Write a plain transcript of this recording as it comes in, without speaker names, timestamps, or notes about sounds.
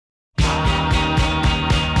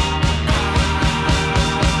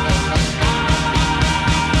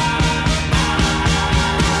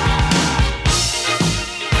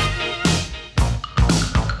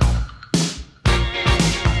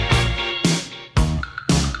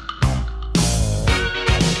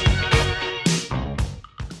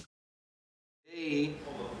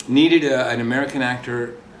needed an American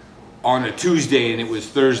actor on a Tuesday, and it was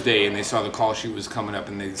Thursday, and they saw the call sheet was coming up,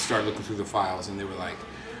 and they started looking through the files, and they were like,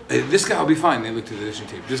 this guy will be fine. They looked at the audition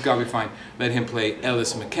tape. This guy will be fine. Let him play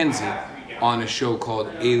Ellis Mackenzie on a show called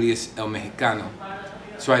Alias El Mexicano.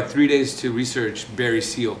 So I had 3 days to research Barry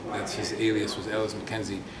Seal, that's his alias, was Ellis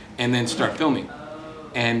Mackenzie, and then start filming.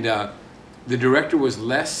 And the director was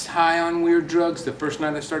less high on weird drugs the first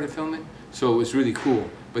night I started filming, so it was really cool.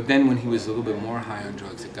 But then when he was a little bit more high on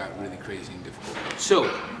drugs, it got really crazy and difficult. So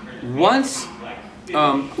once,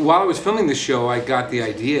 while I was filming the show, I got the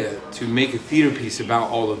idea to make a theater piece about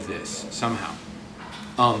all of this somehow.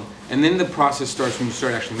 And then the process starts when you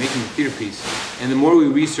start actually making the theater piece. And the more we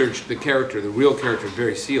researched the character, the real character of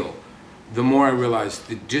Barry Seal, the more I realized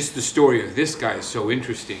that just the story of this guy is so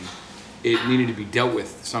interesting, it needed to be dealt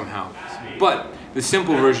with somehow. But the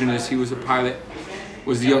simple version is he was a pilot,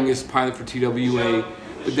 was the youngest pilot for TWA,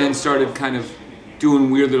 but then started kind of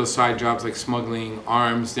doing weird little side jobs like smuggling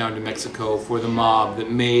arms down to Mexico for the mob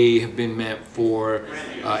that may have been meant for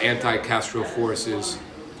anti-Castro forces,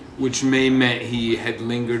 which may meant he had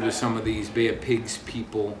lingered with some of these Bay of Pigs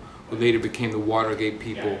people who later became the Watergate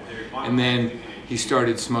people. And then he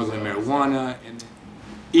started smuggling marijuana, and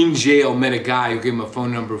in jail met a guy who gave him a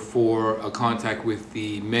phone number for a contact with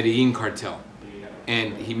the Medellin cartel.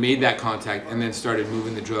 And he made that contact and then started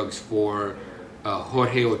moving the drugs for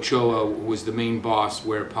Jorge Ochoa, who was the main boss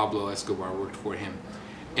where Pablo Escobar worked for him.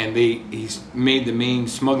 And he's made the main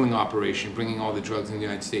smuggling operation, bringing all the drugs in the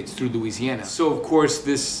United States through Louisiana. So of course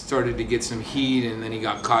this started to get some heat, and then he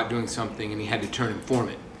got caught doing something and he had to turn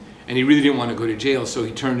informant. And he really didn't want to go to jail, so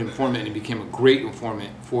he turned informant and he became a great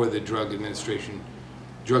informant for the Drug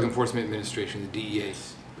Enforcement Administration, the DEA.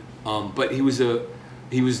 But he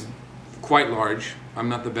was quite large. I'm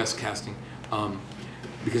not the best casting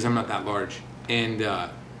because I'm not that large. And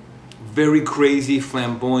very crazy,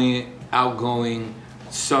 flamboyant, outgoing,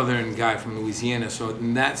 Southern guy from Louisiana. So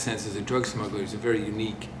in that sense, as a drug smuggler, he's a very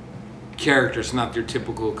unique character. It's not your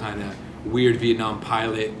typical kind of weird Vietnam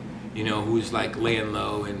pilot, you know, who's like laying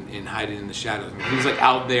low and hiding in the shadows. I mean, he was like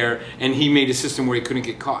out there, and he made a system where he couldn't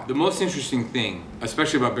get caught. The most interesting thing,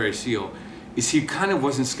 especially about Barry Seal, is he kind of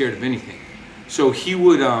wasn't scared of anything. So he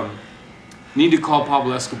would need to call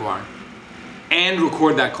Pablo Escobar and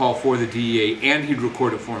record that call for the DEA, and he'd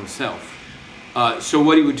record it for himself. So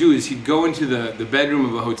what he would do is he'd go into the bedroom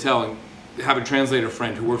of a hotel and have a translator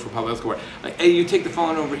friend who worked for Pablo Escobar. Like, hey, you take the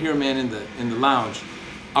phone over here, man, in the lounge.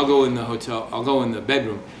 I'll go in the hotel. I'll go in the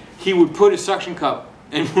bedroom. He would put a suction cup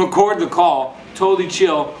and record the call, totally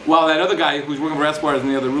chill, while that other guy who's working for Escobar is in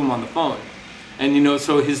the other room on the phone. And you know,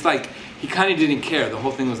 so his he kind of didn't care. The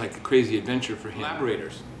whole thing was like a crazy adventure for him.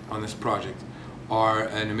 Collaborators on this project are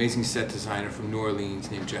an amazing set designer from New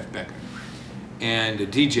Orleans named Jeff Becker, and a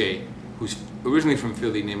DJ who's originally from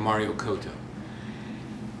Philly named Mario Cotto.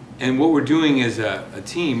 And what we're doing as a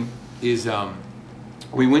team is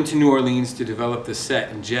we went to New Orleans to develop the set,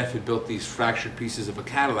 and Jeff had built these fractured pieces of a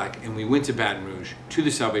Cadillac, and we went to Baton Rouge, to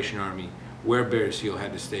the Salvation Army, where Barry Seal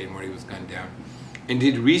had to stay and where he was gunned down, and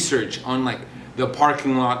did research on like the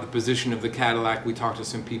parking lot, the position of the Cadillac. We talked to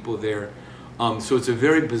some people there. So it's a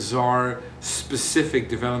very bizarre, specific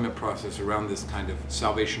development process around this kind of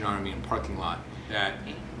Salvation Army and parking lot. That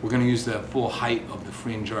we're going to use the full height of the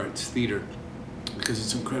Fringe Arts Theater because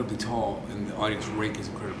it's incredibly tall and the audience rake is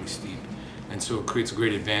incredibly steep. And so it creates a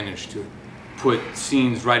great advantage to put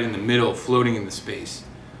scenes right in the middle, floating in the space.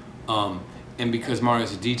 And because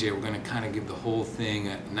Mario's a DJ, we're going to kind of give the whole thing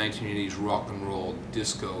a 1980s rock and roll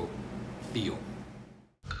disco feel.